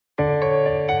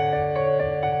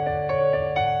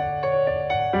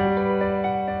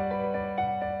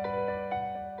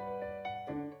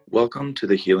Welcome to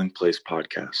the Healing Place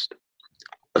podcast,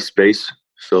 a space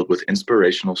filled with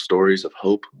inspirational stories of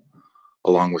hope,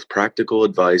 along with practical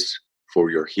advice for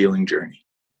your healing journey.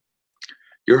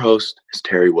 Your host is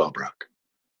Terry Wellbrock,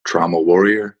 trauma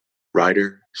warrior,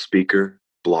 writer, speaker,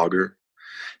 blogger,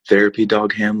 therapy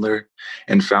dog handler,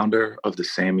 and founder of the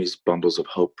Sammy's Bundles of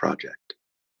Hope project.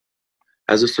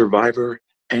 As a survivor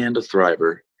and a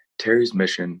thriver, Terry's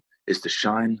mission is to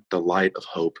shine the light of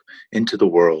hope into the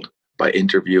world by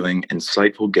interviewing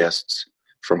insightful guests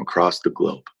from across the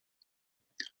globe.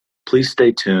 Please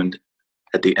stay tuned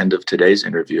at the end of today's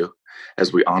interview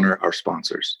as we honor our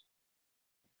sponsors.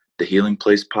 The Healing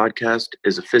Place podcast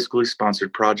is a fiscally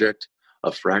sponsored project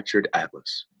of Fractured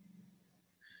Atlas.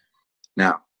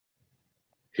 Now,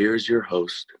 here's your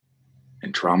host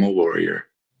and trauma warrior,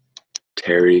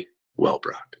 Terry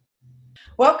Wellbrock.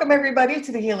 Welcome, everybody,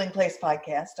 to the Healing Place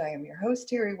podcast. I am your host,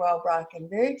 Terry Wellbrock, and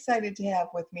very excited to have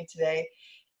with me today.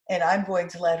 And I'm going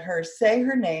to let her say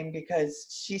her name because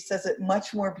she says it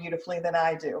much more beautifully than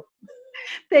I do.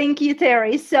 Thank you,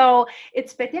 Terry. So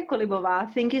it's Petia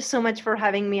Kolibova. Thank you so much for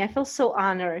having me. I feel so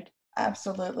honored.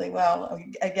 Absolutely. Well,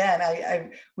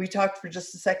 again, we talked for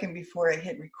just a second before I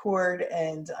hit record,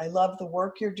 and I love the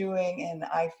work you're doing, and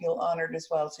I feel honored as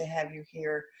well to have you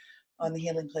here on the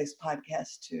Healing Place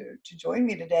podcast to join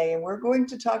me today. And we're going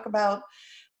to talk about,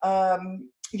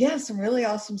 some really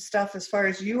awesome stuff as far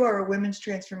as you are a women's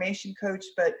transformation coach,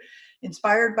 but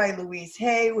inspired by Louise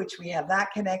Hay, which we have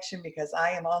that connection because I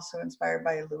am also inspired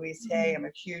by Louise Hay. I'm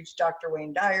a huge Dr.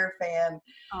 Wayne Dyer fan.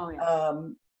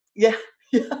 Oh, yeah.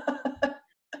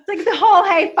 It's like the whole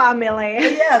Hay family.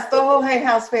 Yes, the whole Hay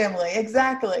House family.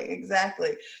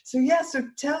 Exactly. So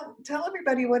tell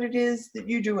everybody what it is that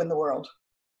you do in the world.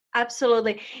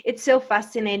 Absolutely. It's so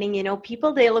fascinating. You know,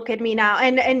 people, they look at me now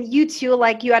and you too,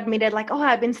 like you admitted, like, oh,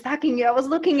 I've been stalking you. I was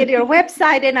looking at your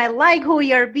website and I like who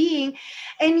you're being.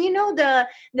 And you know, the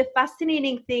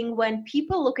fascinating thing when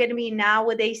people look at me now,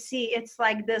 what they see, it's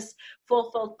like this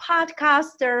fulfilled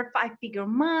podcaster, 5-figure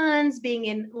months, being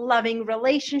in loving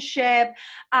relationship.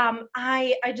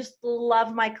 I just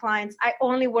love my clients. I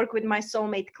only work with my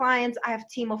soulmate clients. I have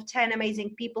a team of 10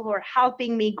 amazing people who are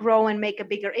helping me grow and make a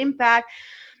bigger impact.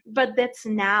 But that's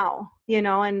now, you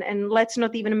know, and let's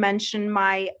not even mention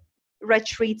my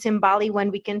retreats in Bali when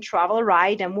we can travel,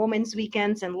 right? And women's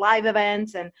weekends and live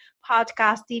events and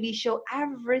podcast, TV show,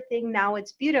 everything now,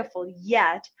 it's beautiful.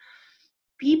 Yet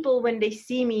people, when they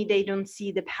see me, they don't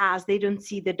see the past. They don't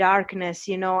see the darkness.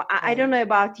 You know, I don't know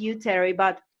about you, Terry,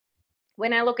 but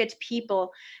when I look at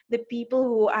people, the people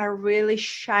who are really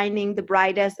shining the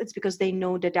brightest, it's because they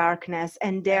know the darkness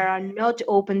and they are not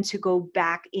open to go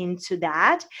back into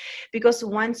that. Because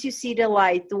once you see the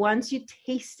light, once you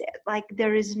taste it, like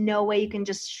there is no way you can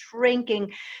just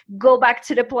shrinking, go back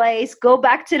to the place, go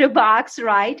back to the box,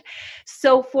 right?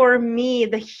 So for me,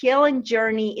 the healing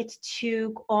journey, it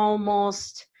took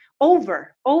almost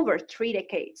over 3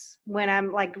 decades. When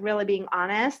I'm like really being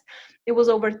honest, it was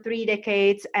over 3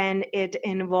 decades, and it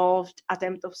involved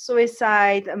attempt of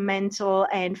suicide, mental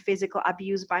and physical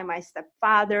abuse by my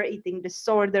stepfather, eating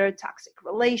disorder, toxic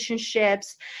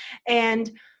relationships,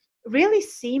 and really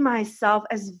see myself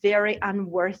as very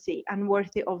unworthy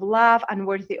of love,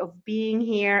 unworthy of being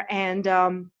here. And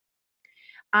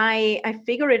I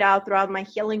figured it out throughout my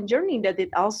healing journey that it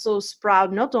also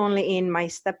sprouted not only in my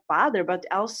stepfather, but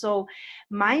also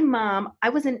my mom. I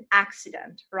was an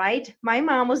accident, right? My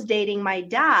mom was dating my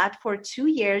dad for 2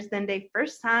 years. Then the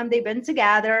first time they've been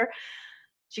together,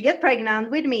 she get pregnant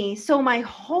with me. So my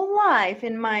whole life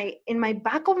in my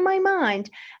back of my mind,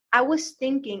 I was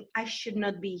thinking I should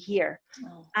not be here.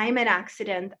 Oh. I'm an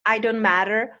accident. I don't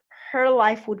matter. Her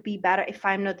life would be better if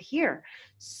I'm not here.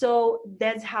 So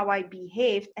that's how I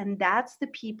behaved. And that's the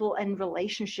people and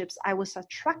relationships I was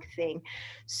attracting.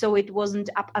 So it wasn't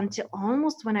up until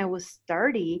almost when I was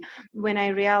 30, when I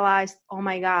realized, oh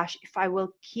my gosh, if I will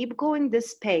keep going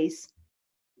this pace,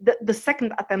 the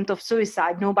second attempt of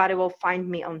suicide, nobody will find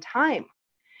me on time.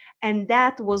 And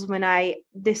that was when I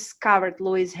discovered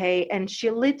Louise Hay, and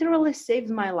she literally saved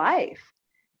my life.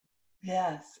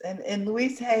 Yes. And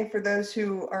Louise Hay, for those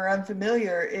who are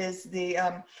unfamiliar, is the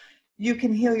You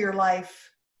Can Heal Your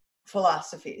Life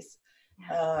philosophies.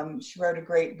 She wrote a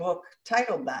great book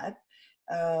titled that.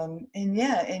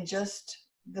 And just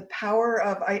the power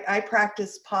of, I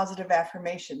practice positive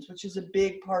affirmations, which is a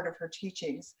big part of her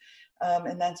teachings.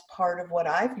 And that's part of what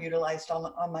I've utilized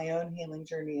on my own healing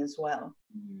journey as well.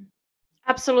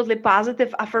 Absolutely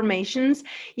positive affirmations.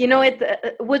 You know, it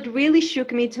what really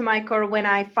shook me to my core when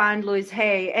I found Louise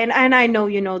Hay, and I know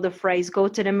you know the phrase, go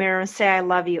to the mirror and say I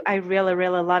love you. I really,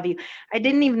 really love you. I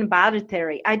didn't even bother,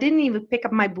 Terry. I didn't even pick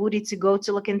up my booty to go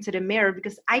to look into the mirror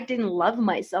because I didn't love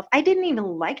myself. I didn't even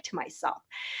like myself.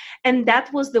 And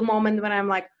that was the moment when I'm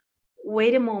like,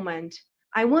 wait a moment.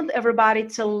 I want everybody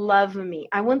to love me.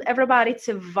 I want everybody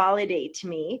to validate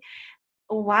me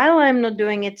while I'm not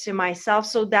doing it to myself.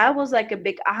 So that was like a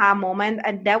big aha moment.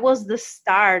 And that was the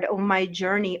start of my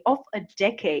journey of a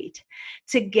decade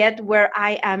to get where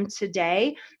I am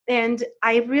today. And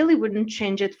I really wouldn't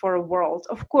change it for a world.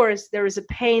 Of course, there is a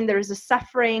pain, there is a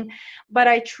suffering, but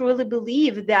I truly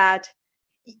believe that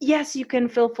yes, you can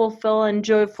feel fulfilled and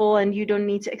joyful and you don't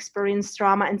need to experience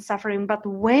trauma and suffering. But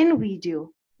when we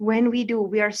do,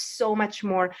 we are so much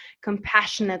more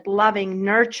compassionate, loving,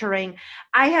 nurturing.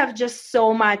 I have just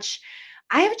so much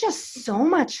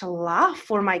love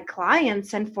for my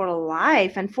clients and for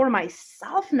life and for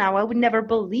myself now. I would never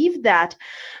believe that.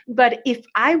 But if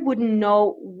I wouldn't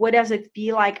know what does it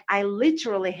feel like, I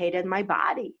literally hated my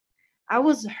body. I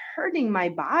was hurting my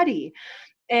body.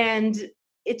 And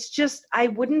it's just I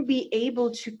wouldn't be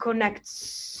able to connect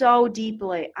so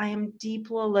deeply. I am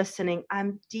deeply listening,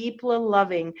 I'm deeply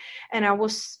loving, and I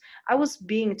was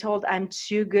being told I'm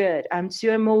too good, I'm too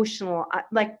emotional,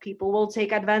 like people will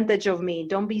take advantage of me,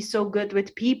 don't be so good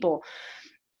with people.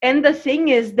 And the thing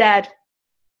is that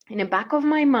in the back of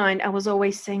my mind I was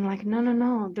always saying like, no, no,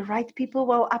 no, the right people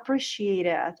will appreciate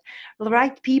it, the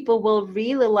right people will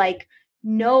really like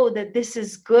know that this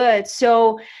is good.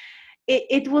 So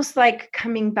it was like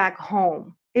coming back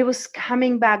home. It was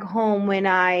coming back home when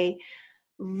I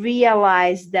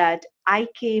realized that I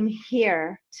came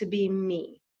here to be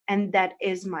me, and that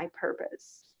is my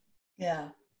purpose. Yeah,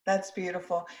 that's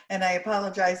beautiful. And I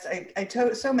apologize.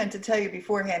 So meant to tell you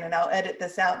beforehand, and I'll edit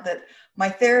this out, that my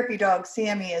therapy dog,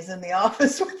 Sammy, is in the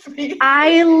office with me.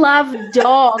 I love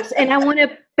dogs and I want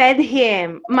to pet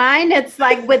him. Mine, it's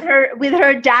like with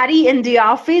her daddy in the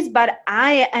office, but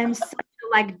I am such a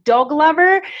like dog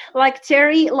lover, like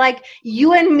Terry, like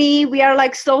you and me, we are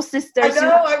like soul sisters. I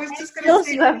know, I was just going to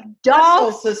say, you have we're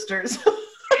dogs, soul sisters.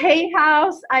 hay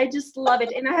house. I just love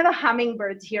it. And I have a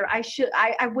hummingbird here.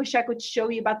 I wish I could show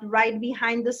you, but right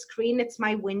behind the screen, it's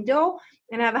my window,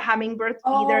 and I have a hummingbird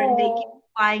feeder, and they keep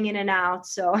flying in and out.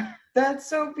 So that's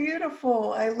so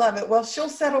beautiful. I love it. Well, she'll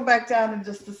settle back down in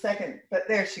just a second, but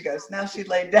there she goes. Now she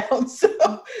laid down.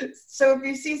 So if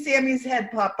you see Sammy's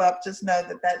head pop up, just know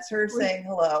that that's her saying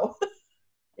hello.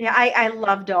 Yeah, I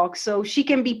love dogs, so she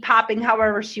can be popping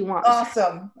however she wants.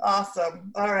 Awesome.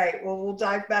 All right. Well, we'll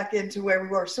dive back into where we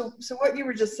were. So what you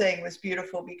were just saying was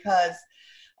beautiful because,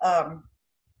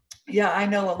 I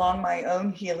know along my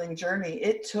own healing journey,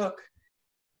 it took,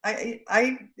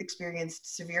 I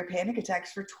experienced severe panic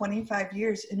attacks for 25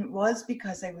 years, and it was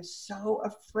because I was so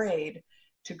afraid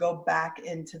to go back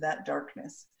into that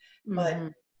darkness. Mm-hmm.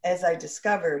 But as I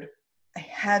discovered, I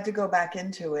had to go back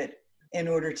into it in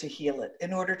order to heal it,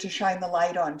 in order to shine the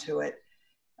light onto it.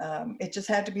 It just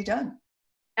had to be done.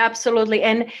 Absolutely.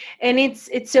 And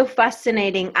it's so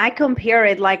fascinating. I compare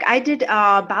it, like I did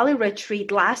a Bali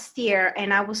retreat last year,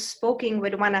 and I was speaking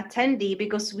with one attendee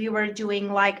because we were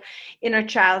doing like inner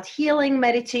child healing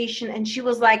meditation. And she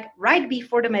was like, right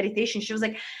before the meditation, she was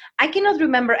like, I cannot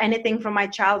remember anything from my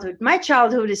childhood. My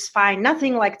childhood is fine.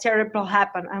 Nothing like terrible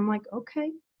happened. I'm like,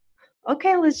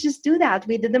 okay, let's just do that.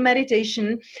 We did the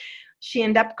meditation. She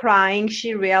ended up crying.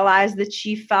 She realized that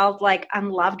she felt like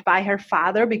unloved by her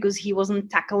father because he wasn't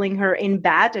tackling her in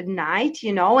bed at night,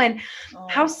 and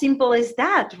how simple is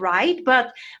that, right?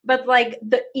 But like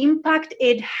the impact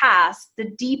it has, the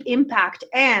deep impact.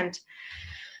 And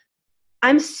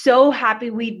I'm so happy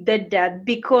we did that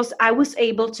because I was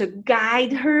able to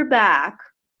guide her back,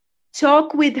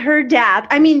 talk with her dad.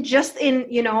 I mean, just in,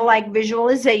 like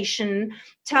visualization,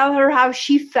 tell her how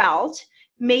she felt,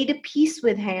 made a peace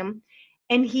with him.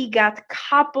 And he got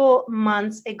couple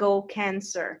months ago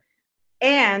cancer.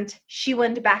 And she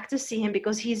went back to see him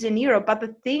because he's in Europe. But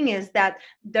the thing is that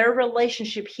their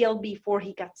relationship healed before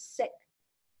he got sick.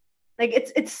 Like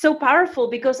it's so powerful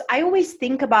because I always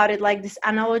think about it like this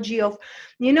analogy of,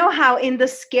 how in the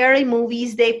scary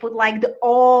movies they put like the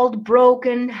old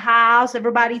broken house,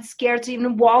 everybody's scared to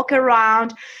even walk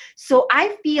around. So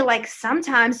I feel like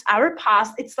sometimes our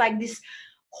past, it's like this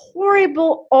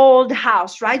horrible old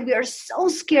house, right? We are so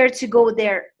scared to go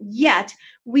there, yet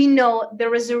we know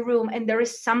there is a room and there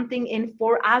is something in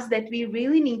for us that we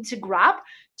really need to grab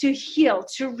to heal,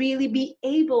 to really be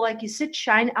able, like you said,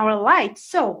 shine our light.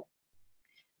 So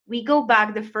we go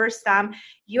back the first time,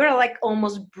 you're like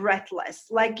almost breathless,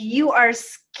 like you are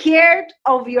scared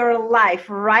of your life,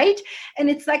 right? And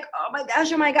it's like, oh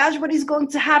my gosh, what is going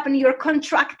to happen? You're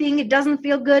contracting, it doesn't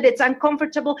feel good, it's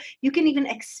uncomfortable. You can even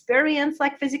experience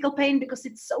like physical pain because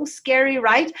it's so scary,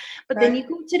 right? But then you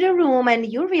go to the room and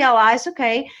you realize,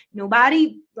 okay,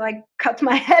 nobody like cut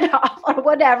my head off or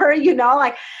whatever,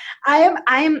 like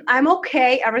I'm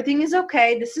okay, everything is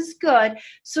okay, this is good.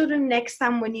 So the next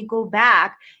time when you go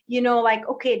back, like,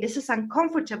 okay, this is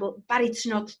uncomfortable, but it's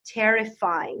not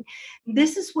terrifying.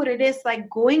 This is what it is, like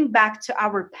going back to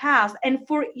our past. And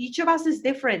for each of us is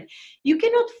different. You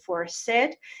cannot force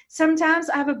it. Sometimes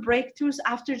I have a breakthroughs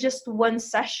after just one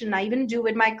session. I even do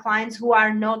with my clients who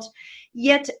are not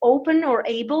yet open or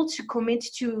able to commit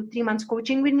to 3 months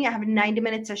coaching with me. I have a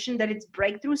 90-minute session that it's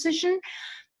breakthrough session.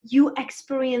 You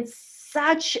experience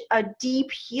such a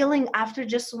deep healing after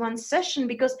just one session,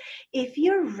 because if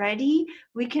you're ready,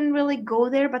 we can really go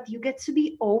there, but you get to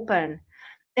be open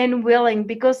and willing,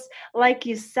 because like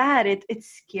you said, it's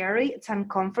scary, it's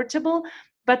uncomfortable,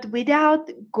 but without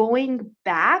going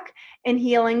back and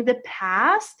healing the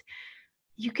past,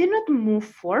 you cannot move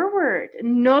forward,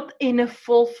 not in a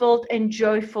fulfilled and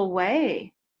joyful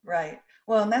way. Right.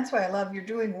 Well, and that's why I love you're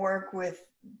doing work with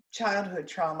childhood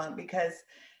trauma, because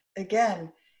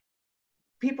again,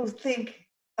 people think,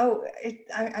 oh,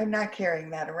 I'm not carrying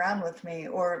that around with me.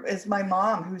 Or as my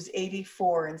mom, who's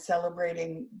 84 and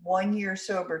celebrating 1 year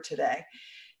sober today,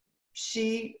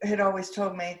 she had always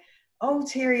told me, oh,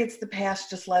 Terry, it's the past.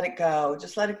 Just let it go.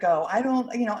 Just let it go. I don't,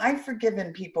 I've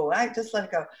forgiven people. I just let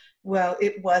it go. Well,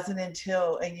 it wasn't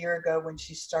until a year ago when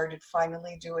she started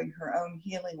finally doing her own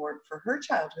healing work for her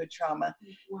childhood trauma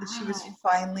that she was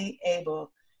finally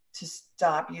able to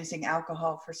stop using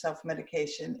alcohol for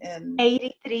self-medication. And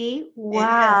 83.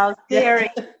 Wow, Terry.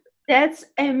 That's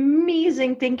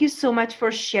amazing. Thank you so much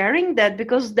for sharing that,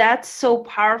 because that's so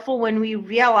powerful when we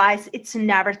realize it's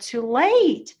never too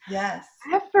late. Yes.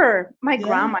 Ever. My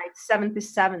grandma is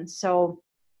 77, so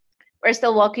we're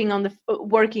still working on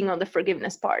the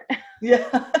forgiveness part.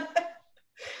 Yeah.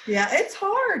 Yeah, it's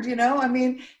hard, I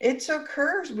mean, it took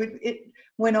her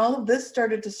when all of this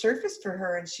started to surface for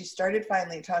her, and she started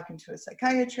finally talking to a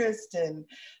psychiatrist and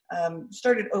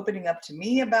started opening up to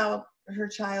me about her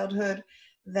childhood,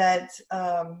 that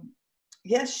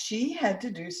yes, she had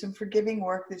to do some forgiving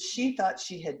work that she thought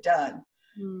she had done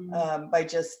by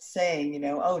just saying,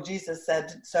 oh, Jesus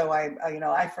said so,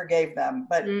 I forgave them,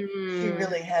 but she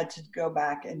really had to go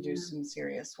back and do some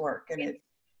serious work, and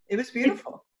it was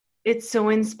beautiful. It's so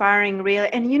inspiring, really.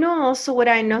 And also what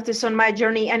I noticed on my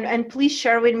journey, and please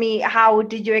share with me, how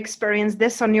did you experience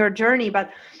this on your journey?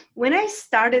 But when I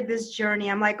started this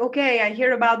journey, I'm like, okay, I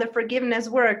hear about the forgiveness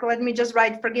work. Let me just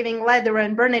write forgiving letter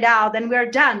and burn it out, and we're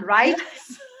done, right?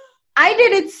 Yes. I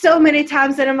did it so many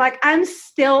times that I'm like, I'm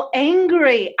still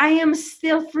angry. I am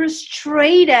still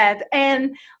frustrated.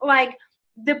 And like,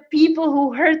 the people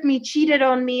who hurt me, cheated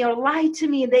on me, or lied to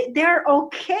me, they're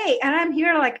okay. And I'm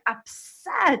here like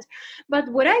upset. But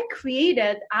what I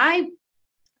created, I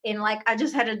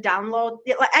just had a download.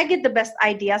 Like, I get the best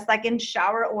ideas like in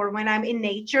shower or when I'm in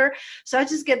nature. So I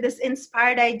just get this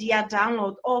inspired idea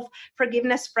download of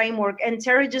forgiveness framework. And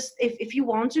Terry, just if you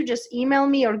want to, just email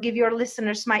me or give your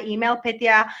listeners my email,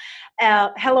 Petia,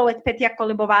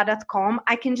 hello@petiakolibova.com.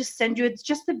 I can just send you, it's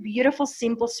just a beautiful,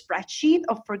 simple spreadsheet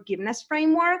of forgiveness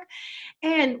framework.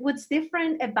 And what's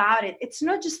different about it, it's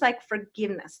not just like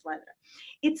forgiveness letter.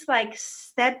 It's like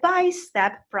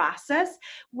step-by-step process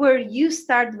where you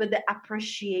start with the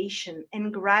appreciation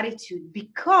and gratitude,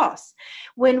 because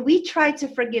when we try to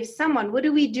forgive someone, what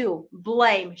do?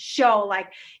 Blame, show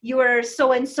like you are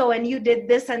so-and-so and you did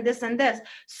this and this and this.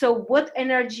 So what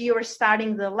energy you are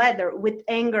starting the letter with?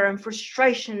 Anger and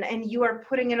frustration, and you are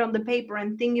putting it on the paper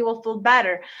and think you will feel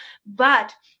better.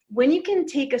 But when you can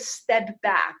take a step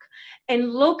back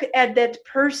and look at that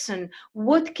person,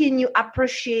 what can you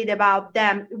appreciate about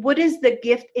them? What is the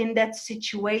gift in that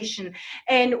situation?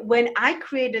 And when I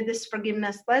created this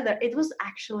forgiveness letter, it was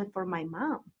actually for my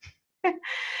mom.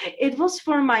 It was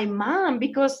for my mom,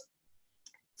 because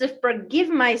to forgive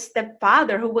my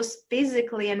stepfather, who was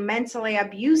physically and mentally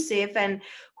abusive, and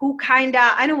who kind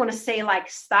of, I don't want to say like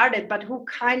started, but who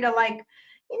kind of like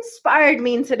inspired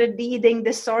me into the eating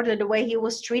disorder, the way he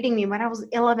was treating me when I was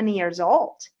 11 years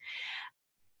old.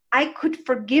 I could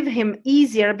forgive him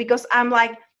easier because I'm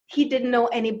like, he didn't know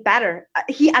any better.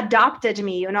 He adopted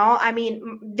me, I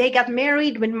mean, they got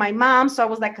married with my mom, so I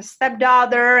was like a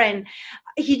stepdaughter, and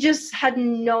he just had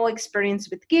no experience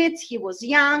with kids. He was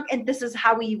young, and this is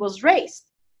how he was raised,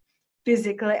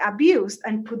 physically abused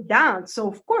and put down. So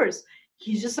of course,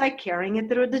 he's just like carrying it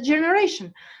through the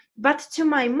generation. But to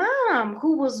my mom,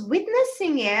 who was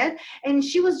witnessing it, and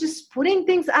she was just putting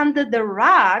things under the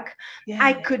rug,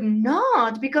 I could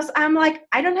not, because I'm like,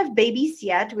 I don't have babies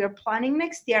yet. We're planning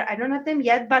next year. I don't have them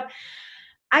yet, but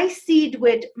I see it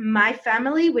with my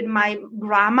family, with my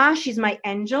grandma. She's my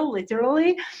angel,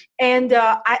 literally. And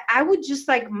I would just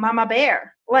like, mama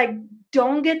bear, like,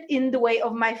 don't get in the way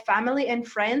of my family and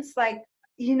friends. Like,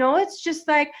 it's just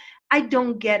like, I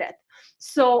don't get it.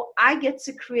 So I get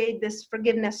to create this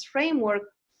forgiveness framework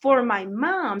for my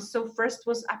mom. So first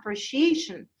was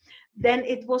appreciation. Then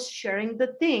it was sharing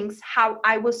the things, how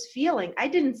I was feeling. I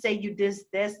didn't say you this.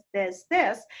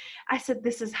 I said,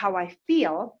 this is how I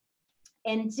feel.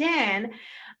 And then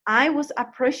I was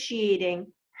appreciating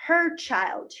her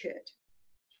childhood.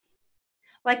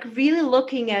 Like really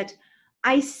looking at,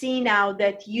 I see now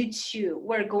that you two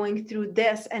were going through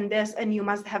this, and you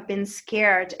must have been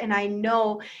scared. And I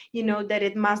know, that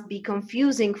it must be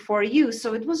confusing for you.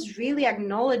 So it was really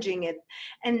acknowledging it.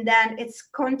 And then it's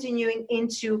continuing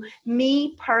into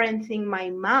me parenting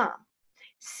my mom,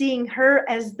 seeing her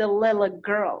as the little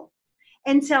girl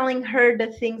and telling her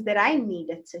the things that I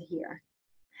needed to hear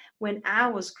when I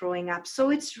was growing up.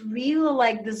 So it's really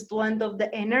like this blend of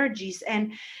the energies.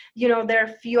 And, there are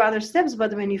a few other steps,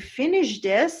 but when you finish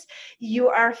this, you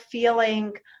are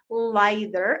feeling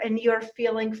lighter and you're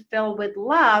feeling filled with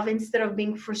love instead of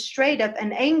being frustrated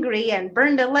and angry and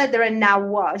burn the leather and now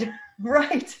what?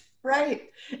 Right.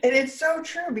 And it's so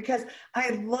true, because I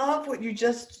love what you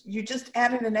just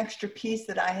added an extra piece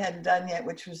that I hadn't done yet,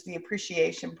 which was the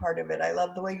appreciation part of it. I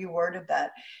love the way you worded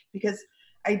that, because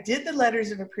I did the letters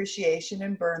of appreciation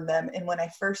and burned them. And when I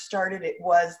first started, it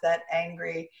was that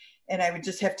angry, and I would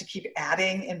just have to keep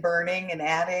adding and burning and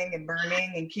adding and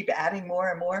burning and keep adding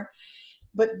more and more.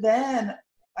 But then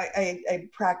I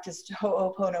practiced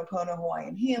Ho'oponopono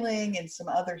Hawaiian healing and some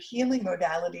other healing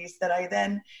modalities that I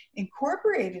then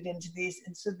incorporated into these.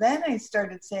 And so then I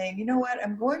started saying, you know what,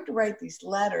 I'm going to write these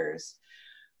letters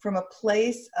from a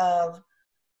place of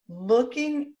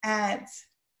looking at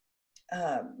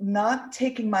not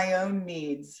taking my own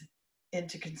needs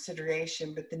into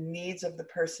consideration, but the needs of the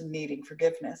person needing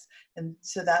forgiveness. And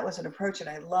so that was an approach. And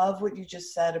I love what you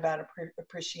just said about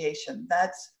appreciation.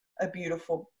 That's a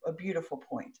beautiful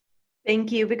point.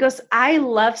 Thank you. Because I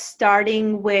love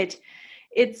starting with,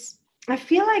 I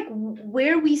feel like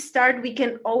where we start, we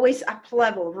can always up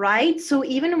level, right? So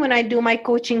even when I do my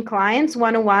coaching clients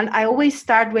one-on-one, I always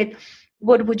start with,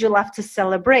 what would you love to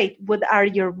celebrate? What are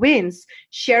your wins?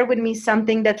 Share with me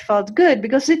something that felt good,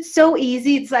 because it's so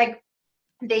easy. It's like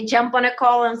they jump on a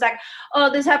call and it's like,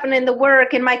 oh, this happened in the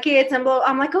work and my kids and blah.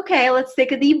 I'm like, okay, let's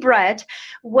take a deep breath.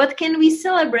 What can we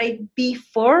celebrate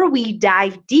before we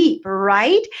dive deep,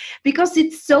 right? Because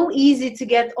it's so easy to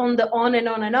get on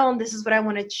and on. This is what I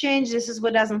want to change. This is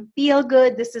what doesn't feel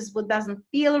good. This is what doesn't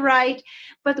feel right.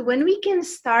 But when we can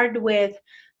start with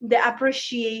the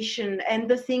appreciation and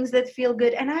the things that feel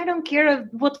good. And I don't care if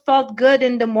what felt good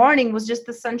in the morning was just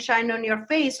the sunshine on your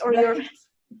face or your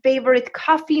favorite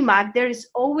coffee mug. There is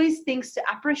always things to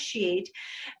appreciate.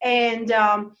 And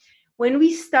when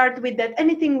we start with that,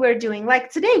 anything we're doing,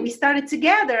 like today, we started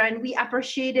together and we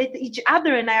appreciated each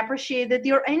other, and I appreciated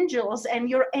your angels and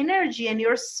your energy and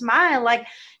your smile. Like,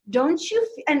 don't you,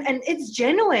 and it's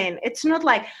genuine. It's not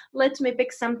like, let me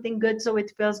pick something good so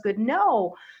it feels good.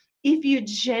 No. If you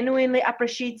genuinely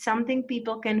appreciate something,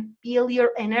 people can feel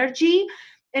your energy.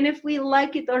 And if we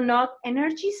like it or not,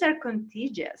 energies are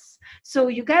contagious. So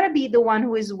you got to be the one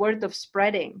who is worth of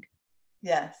spreading.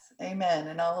 Yes. Amen.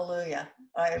 And hallelujah.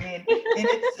 I mean, and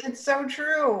it's so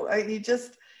true.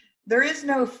 There is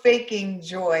no faking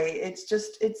joy.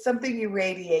 It's something you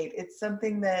radiate. It's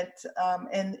something that,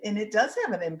 and it does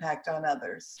have an impact on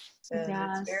others. And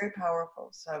it's very powerful.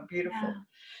 So beautiful. Yeah.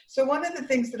 So one of the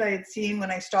things that I had seen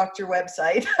when I stalked your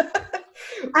website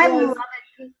I love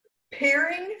it.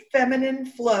 Pairing feminine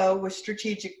flow with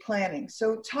strategic planning.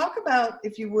 So talk about,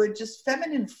 if you would, just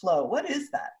feminine flow. What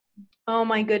is that? Oh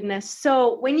my goodness.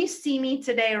 So when you see me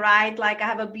today, right, like I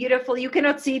have a beautiful, you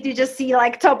cannot see it, you just see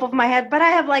like top of my head, but I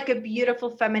have like a beautiful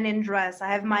feminine dress. I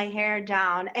have my hair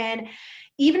down. And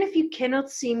even if you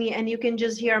cannot see me and you can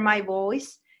just hear my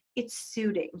voice, it's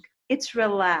soothing. It's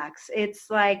relaxed. It's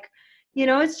like,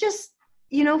 it's just,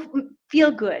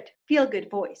 feel good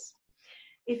voice.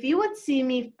 If you would see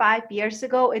me 5 years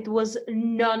ago, it was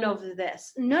none of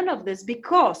this,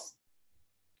 because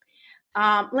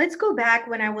let's go back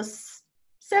when I was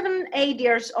 7-8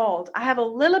 years old. I have a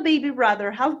little baby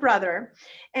brother, half brother,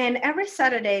 and every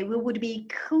Saturday we would be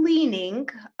cleaning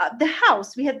the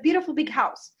house. We had a beautiful big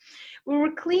house. We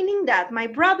were cleaning that. My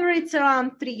brother is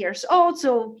around 3 years old,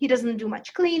 so he doesn't do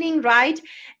much cleaning, right?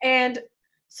 And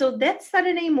So that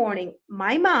Saturday morning,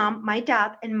 my mom, my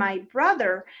dad, and my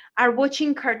brother are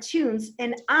watching cartoons,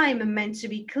 and I'm meant to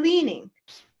be cleaning.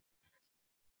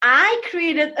 I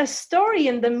created a story,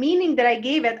 and the meaning that I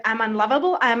gave it, I'm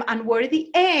unlovable, I'm unworthy,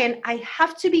 and I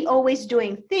have to be always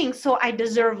doing things, so I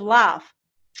deserve love.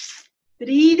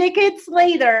 3 decades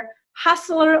later,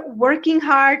 hustler, working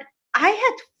hard. I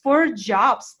had 4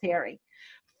 jobs, Terry.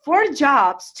 4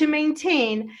 jobs to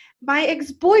maintain my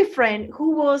ex-boyfriend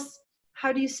who was,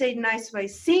 how do you say it nice way,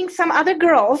 seeing some other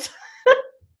girls.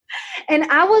 And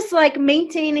I was like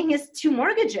maintaining his 2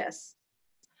 mortgages.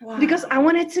 Wow. Because I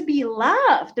wanted to be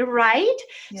loved, right?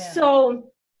 Yeah.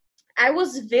 So I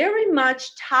was very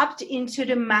much tapped into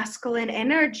the masculine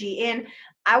energy, and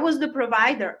I was the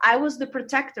provider. I was the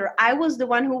protector. I was the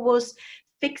one who was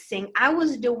fixing. I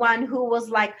was the one who was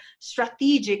like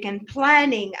strategic and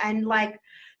planning and like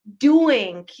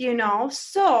doing,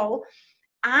 So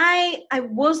I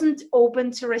wasn't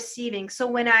open to receiving. So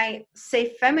when I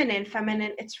say feminine,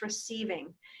 it's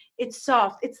receiving. It's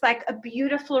soft. It's like a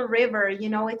beautiful river,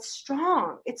 it's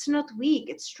strong. It's not weak.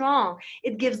 It's strong.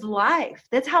 It gives life.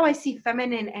 That's how I see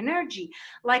feminine energy.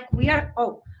 Like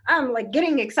I'm like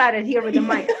getting excited here with the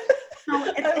mic.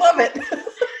 I love it.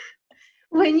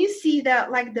 When you see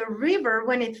that, like the river,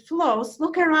 when it flows,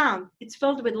 look around. It's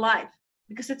filled with life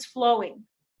because it's flowing.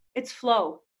 It's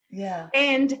flow. Yeah.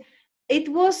 And it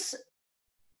was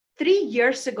 3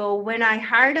 years ago when I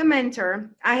hired a mentor.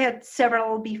 I had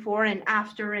several before and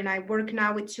after, and I work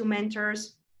now with 2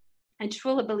 mentors. I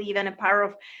truly believe in the power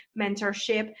of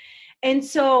mentorship. And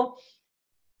so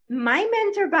my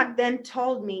mentor back then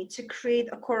told me to create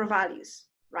a core values,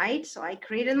 right? So I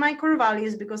created my core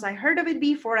values because I heard of it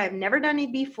before. I've never done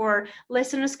it before.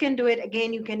 Listeners can do it.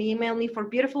 Again, you can email me for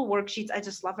beautiful worksheets. I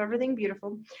just love everything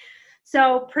beautiful.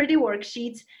 So pretty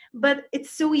worksheets, but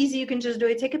it's so easy. You can just do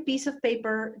it. Take a piece of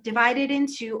paper, divide it in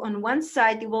 2. On one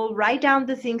side, you will write down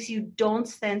the things you don't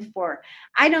stand for.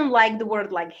 I don't like the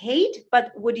word like hate,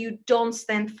 but what you don't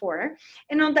stand for.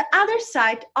 And on the other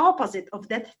side, opposite of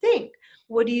that thing.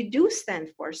 What do you do stand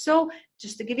for? So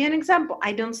just to give you an example,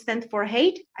 I don't stand for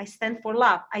hate. I stand for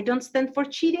love. I don't stand for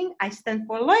cheating. I stand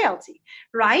for loyalty,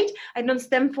 right? I don't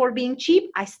stand for being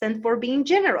cheap. I stand for being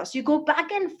generous. You go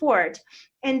back and forth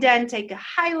and then take a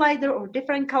highlighter or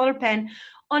different color pen.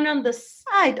 And on the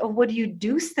side of what you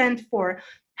do stand for,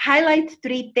 highlight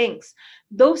 3 things.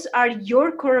 Those are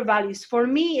your core values. For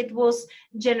me, it was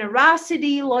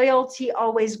generosity, loyalty,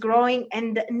 always growing.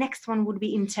 And the next one would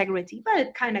be integrity. But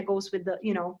it kind of goes with the,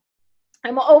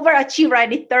 I'm an overachiever. I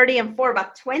did 30 and 4,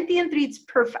 but 20 and 3, it's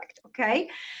perfect. Okay.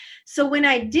 So when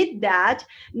I did that,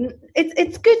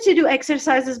 it's good to do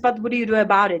exercises, but what do you do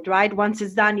about it, right? Once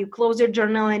it's done, you close your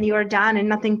journal and you're done and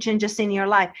nothing changes in your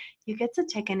life. You get to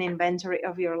take an inventory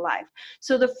of your life.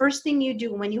 So the first thing you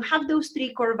do when you have those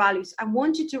 3 core values, I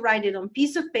want you to write it on a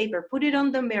piece of paper, put it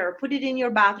on the mirror, put it in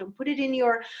your bathroom, put it in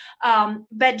your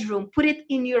bedroom, put it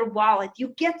in your wallet.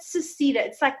 You get to see that.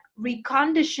 It's like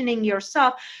reconditioning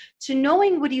yourself to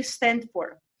knowing what you stand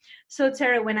for. So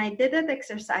Terry, when I did that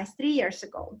exercise 3 years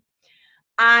ago,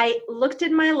 I looked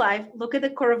at my life, look at the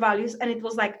core values, and it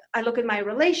was like, I look at my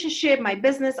relationship, my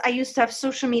business. I used to have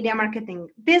social media marketing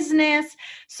business.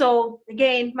 So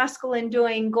again, masculine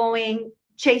doing, going,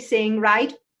 chasing,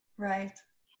 right? Right.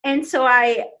 And so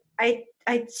I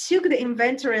took the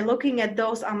inventory, looking at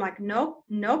those. I'm like, nope.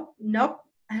 And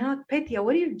I'm like, Petia,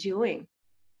 what are you doing?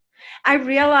 I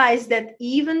realized that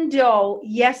even though,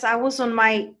 yes, I was on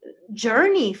my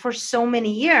journey for so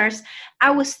many years,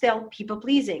 I was still people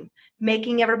pleasing,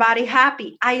 making everybody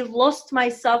happy. I lost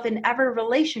myself in every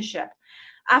relationship.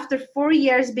 After 4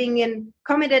 years being in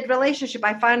committed relationship,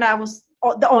 I found I was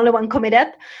the only one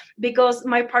committed because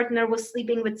my partner was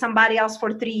sleeping with somebody else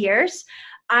for 3 years.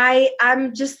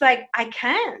 I'm just like, I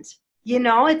can't,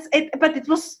 but it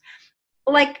was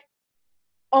like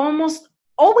almost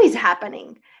always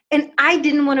happening. And I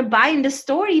didn't want to buy in the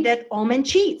story that all men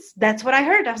cheats. That's what I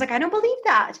heard. I was like, I don't believe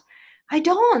that.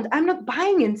 I'm not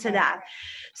buying into that.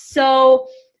 So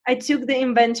I took the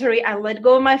inventory. I let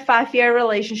go of my 5-year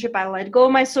relationship. I let go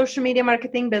of my social media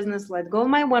marketing business, let go of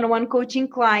my one-on-one coaching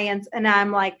clients. And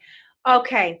I'm like,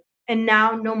 okay. And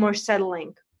now no more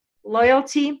settling.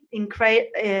 Loyalty,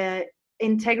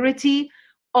 integrity,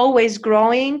 always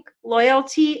growing.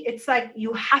 Loyalty, it's like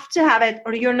you have to have it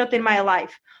or you're not in my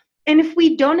life. And if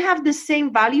we don't have the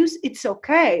same values, it's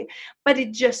okay. But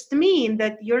it just means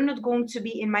that you're not going to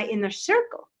be in my inner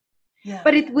circle. Yeah.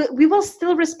 But we will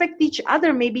still respect each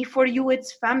other. Maybe for you,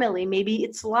 it's family. Maybe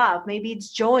it's love. Maybe it's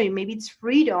joy. Maybe it's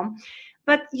freedom.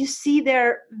 But you see,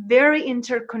 they're very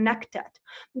interconnected.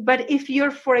 But if your,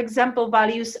 for example,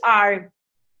 values are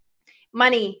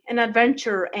money and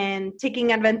adventure and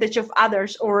taking advantage of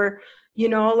others, or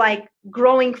like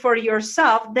growing for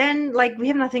yourself, then like we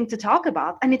have nothing to talk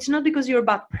about. And it's not because you're a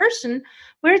bad person,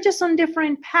 we're just on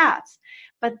different paths.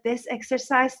 But this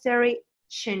exercise, Terry,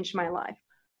 changed my life.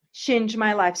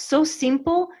 So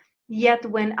simple, yet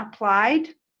when applied,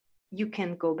 you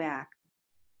can go back.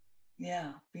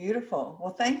 Yeah, beautiful.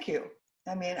 Well, thank you.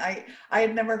 I mean, I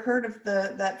had never heard of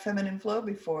that feminine flow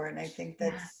before, and I think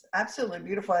that's absolutely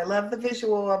beautiful. I love the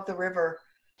visual of the river.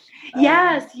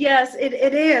 Yes, it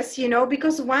is,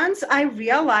 because once I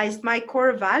realized my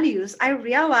core values, I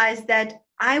realized that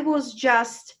I was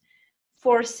just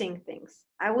forcing things.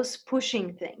 I was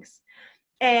pushing things.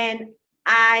 And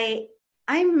I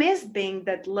missed being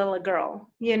that little girl,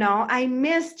 I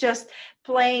missed just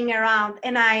playing around.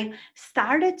 And I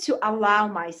started to allow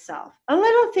myself a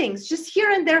little things just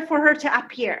here and there for her to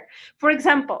appear. For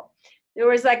example, there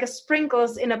was like a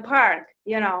sprinkles in a park,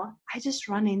 I just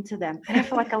run into them and I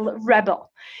feel like a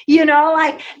rebel,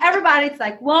 like everybody's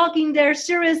like walking there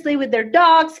seriously with their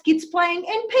dogs, kids playing,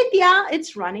 and Petia,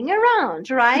 it's running around,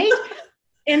 right?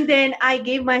 And then I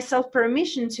gave myself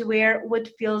permission to wear what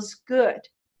feels good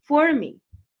for me,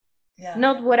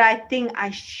 not what I think I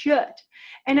should.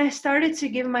 And I started to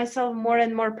give myself more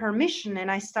and more permission. And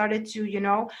I started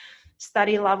to,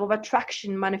 study love of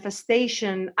attraction,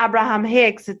 manifestation, Abraham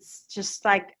Hicks. It's just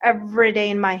like every day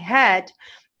in my head.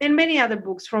 And many other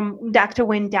books from Dr.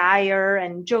 Wayne Dyer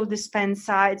and Joe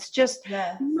Dispenza. It's just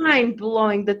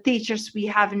mind-blowing, the teachers we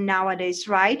have nowadays,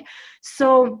 right?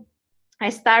 So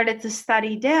I started to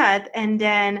study that. And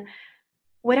then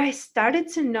what I started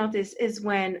to notice is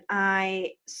when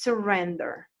I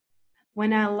surrender,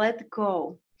 when I let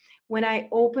go, when I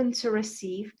open to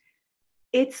receive,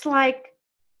 it's like,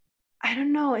 I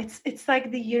don't know, it's like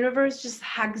the universe just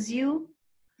hugs you.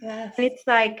 Yes. And it's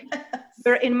like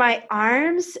you're in my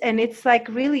arms, and it's like,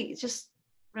 really just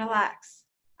relax.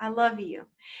 I love you.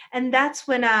 And that's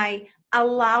when I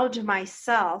allowed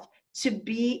myself to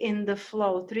be in the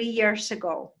flow 3 years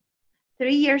ago.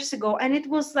 And it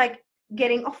was like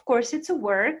getting, of course, it's a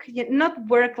work, not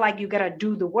work like you gotta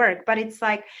do the work, but it's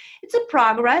like, it's a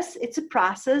progress, it's a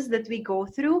process that we go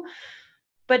through.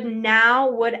 But now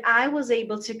what I was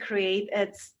able to create,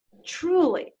 it's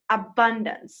truly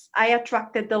abundance. I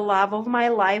attracted the love of my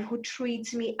life, who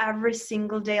treats me every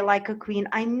single day like a queen.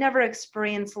 I never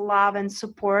experienced love and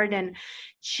support and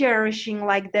cherishing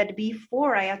like that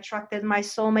before. I attracted my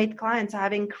soulmate clients. I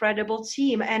have an incredible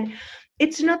team. And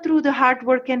it's not through the hard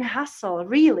work and hustle,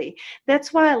 really.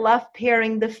 That's why I love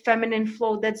pairing the feminine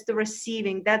flow. That's the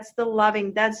receiving, that's the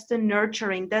loving, that's the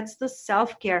nurturing, that's the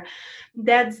self-care,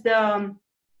 that's the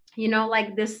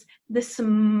like this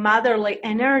motherly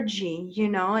energy,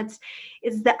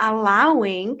 it's the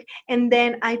allowing. And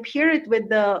then I pair it with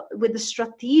the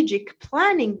strategic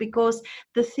planning, because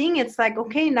the thing, it's like,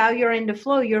 okay, now you're in the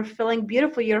flow, you're feeling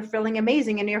beautiful, you're feeling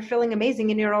amazing, and you're feeling amazing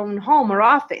in your own home or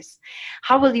office.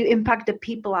 How will you impact the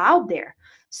people out there?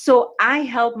 So I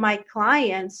help my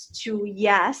clients to,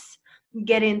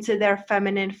 get into their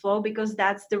feminine flow, because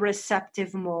that's the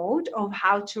receptive mode of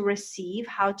how to receive,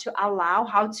 how to allow,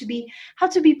 how to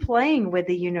be playing with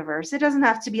the universe. It doesn't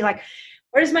have to be like,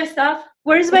 where's my stuff?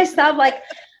 Like,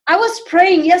 I was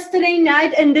praying yesterday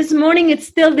night and this morning it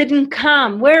still didn't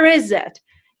come. Where is it?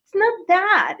 It's not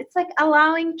that. It's like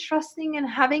allowing, trusting, and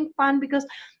having fun. Because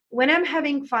when I'm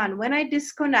having fun, when I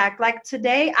disconnect, like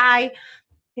today,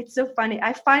 it's so funny.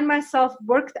 I find myself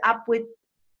worked up with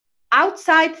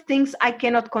outside things I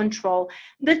cannot control.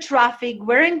 The traffic,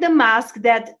 wearing the mask,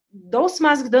 that those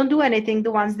masks don't do anything,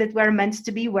 the ones that we're meant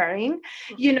to be wearing,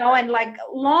 and like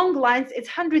long lines. It's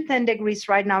 110 degrees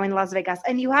right now in Las Vegas,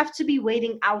 and you have to be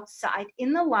waiting outside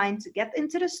in the line to get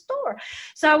into the store.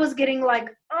 So I was getting like,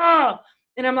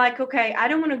 and I'm like, okay, I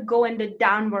don't want to go in the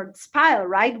downward spiral,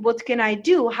 right? What can I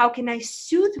do? How can I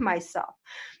soothe myself?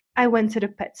 I went to the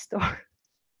pet store.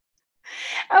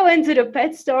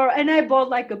 And I bought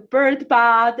like a bird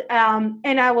bath,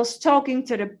 and I was talking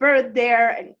to the bird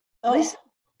there, and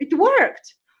it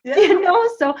worked.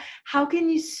 So how can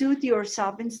you soothe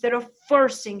yourself instead of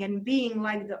forcing and being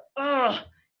like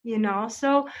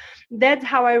so that's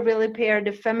how I really pair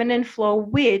the feminine flow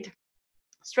with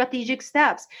strategic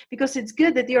steps, because it's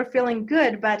good that you're feeling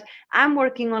good, but I'm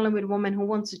working only with women who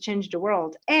want to change the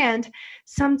world. And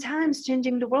sometimes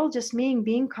changing the world just means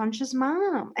being conscious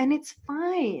mom, and it's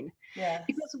fine. Yes.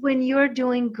 Because when you're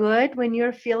doing good, when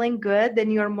you're feeling good, then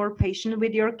you're more patient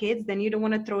with your kids. Then you don't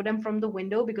want to throw them from the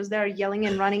window because they're yelling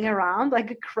and running around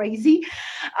like crazy.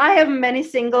 I have many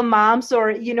single moms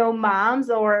or, moms,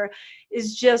 or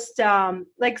it's just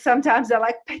like sometimes they're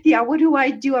like, Petia, what do I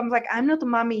do? I'm like, I'm not a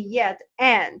mommy yet.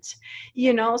 And,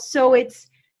 so it's,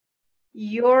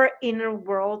 your inner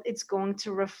world, it's going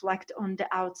to reflect on the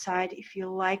outside if you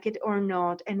like it or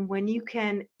not. And when you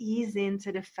can ease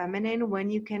into the feminine, when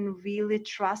you can really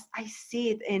trust, I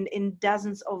see it in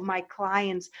dozens of my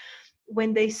clients,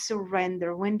 when they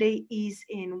surrender, when they ease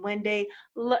in, when they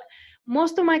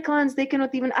most of my clients, they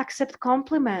cannot even accept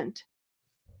compliment.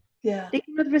 Yeah. They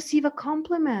cannot receive a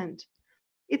compliment.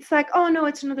 It's like, oh no,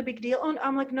 it's not a big deal. Oh,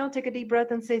 I'm like, no, take a deep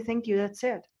breath and say thank you, that's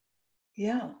it.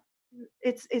 Yeah.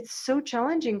 It's so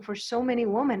challenging for so many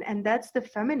women, and that's the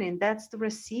feminine, that's the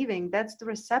receiving, that's the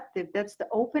receptive, that's the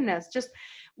openness. Just,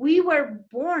 we were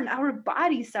born, our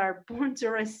bodies are born to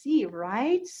receive,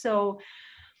 right? So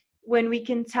when we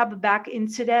can tap back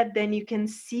into that, then you can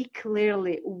see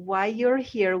clearly why you're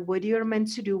here, what you're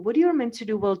meant to do. What you're meant to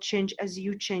do will change as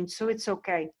you change, so it's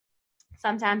okay.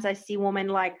 Sometimes I see women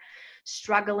like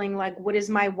struggling, like, what is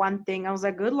my one thing? I was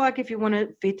like, good luck if you want to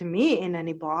fit me in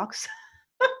any box.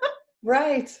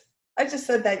 Right. I just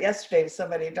said that yesterday to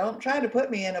somebody. Don't try to put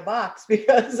me in a box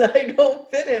because I don't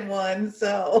fit in one.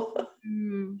 So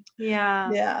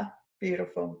yeah. Yeah,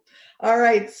 beautiful. All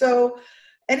right. So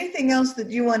anything else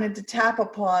that you wanted to tap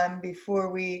upon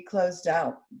before we closed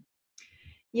out?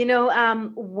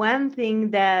 One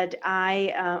thing that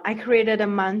I created a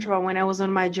mantra when I was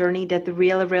on my journey that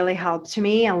really, really helped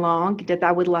me along, that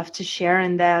I would love to share,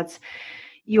 and that's,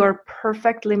 you're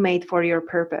perfectly made for your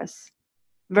purpose.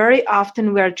 Very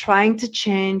often we're trying to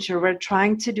change, or we're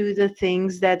trying to do the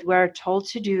things that we're told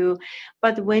to do.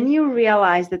 But when you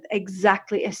realize that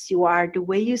exactly as you are, the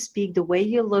way you speak, the way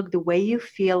you look, the way you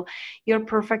feel, you're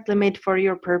perfectly made for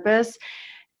your purpose,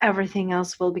 everything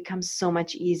else will become so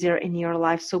much easier in your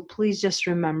life. So please just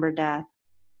remember that.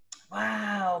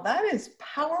 Wow, that is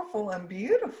powerful and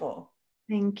beautiful.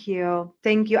 Thank you.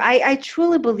 Thank you. I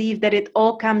truly believe that it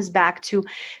all comes back to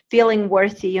feeling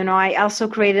worthy. I also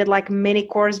created like mini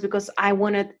course because I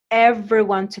wanted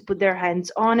everyone to put their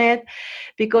hands on it,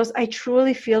 because I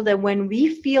truly feel that when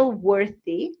we feel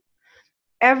worthy,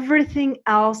 everything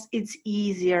else is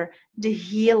easier. The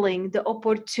healing, the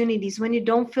opportunities. When you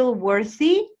don't feel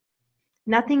worthy,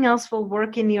 nothing else will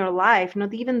work in your life,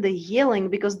 not even the healing,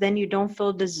 because then you don't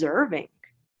feel deserving.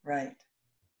 Right.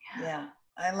 Yeah.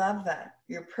 I love that.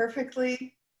 You're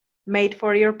perfectly made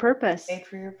for your purpose. Made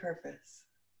for your purpose.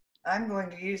 I'm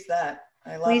going to use that.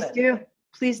 I love Please it. do.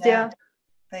 Please Yeah. do.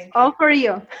 Thank you. All for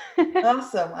you.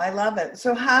 Awesome. I love it.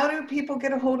 So how do people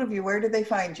get a hold of you? Where do they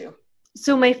find you?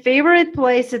 So my favorite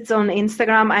place, it's on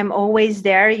Instagram. I'm always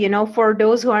there. For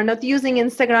those who are not using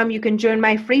Instagram, you can join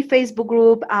my free Facebook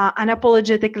group,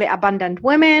 Unapologetically Abundant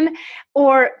Women,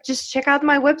 or just check out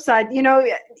my website.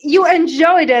 You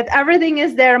enjoyed it. Everything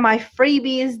is there. My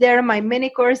freebie is there. My mini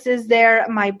course is there.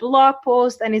 My blog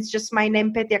post, and it's just my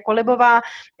name, Petia Kolibova.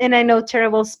 And I know Terry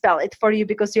will spell it for you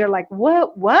because you're like,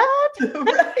 what? Right.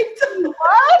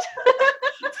 What?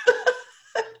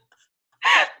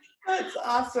 That's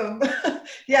awesome.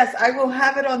 Yes, I will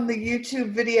have it on the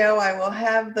YouTube video. I will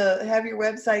have your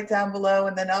website down below,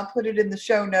 and then I'll put it in the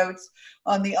show notes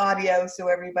on the audio so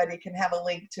everybody can have a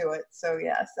link to it. So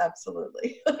yes,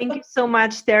 absolutely. Thank you so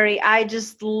much, Terry. I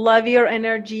just love your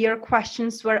energy. Your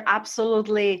questions were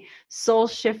absolutely soul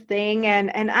shifting,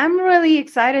 and I'm really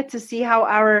excited to see how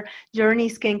our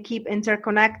journeys can keep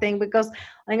interconnecting, because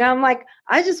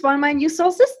I just want my new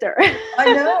soul sister.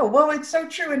 I know. Well, it's so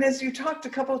true. And as you talked a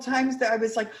couple of times there, I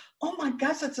was like, oh my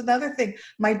gosh, that's another thing.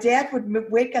 My dad would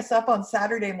wake us up on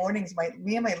Saturday mornings,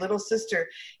 me and my little sister,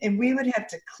 and we would have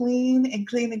to clean and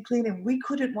clean and clean. And we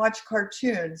couldn't watch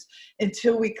cartoons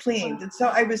until we cleaned. And so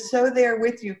I was so there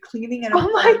with you cleaning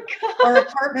our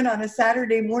apartment on a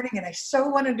Saturday morning. And I so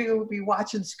wanted to be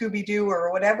watching Scooby-Doo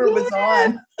or whatever was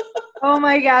on. Oh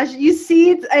my gosh. You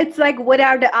see, it's like, what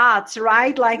are the odds,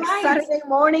 right? Like Saturday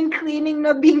morning cleaning,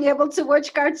 not being able to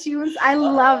watch cartoons. I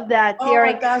love that, Terry.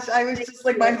 Oh my gosh. I was just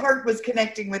like, my heart was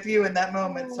connecting with you in that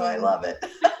moment. So I love it.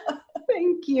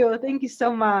 Thank you. Thank you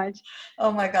so much.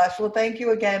 Oh my gosh. Well, thank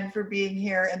you again for being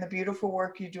here and the beautiful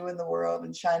work you do in the world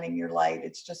and shining your light.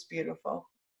 It's just beautiful.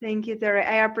 Thank you, Terry.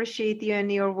 I appreciate you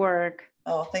and your work.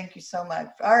 Oh, thank you so much.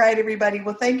 All right, everybody.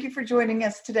 Well, thank you for joining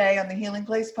us today on the Healing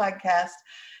Place podcast.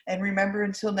 And remember,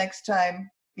 until next time,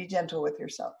 be gentle with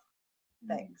yourself.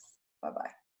 Thanks.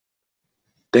 Bye-bye.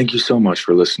 Thank you so much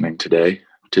for listening today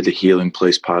to the Healing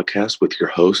Place podcast with your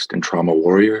host and trauma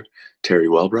warrior, Terry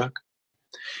Welbrock.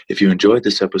 If you enjoyed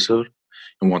this episode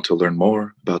and want to learn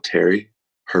more about Terry,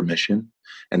 her mission,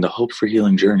 and the Hope for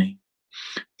Healing journey,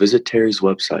 visit Terry's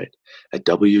website at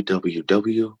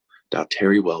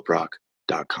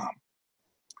www.terrywellbrock.com.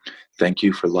 Thank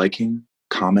you for liking,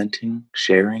 commenting,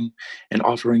 sharing, and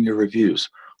offering your reviews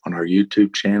on our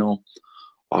YouTube channel,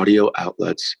 audio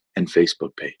outlets, and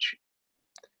Facebook page.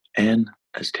 And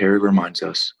as Terry reminds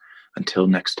us, until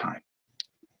next time,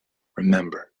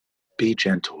 remember, be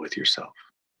gentle with yourself.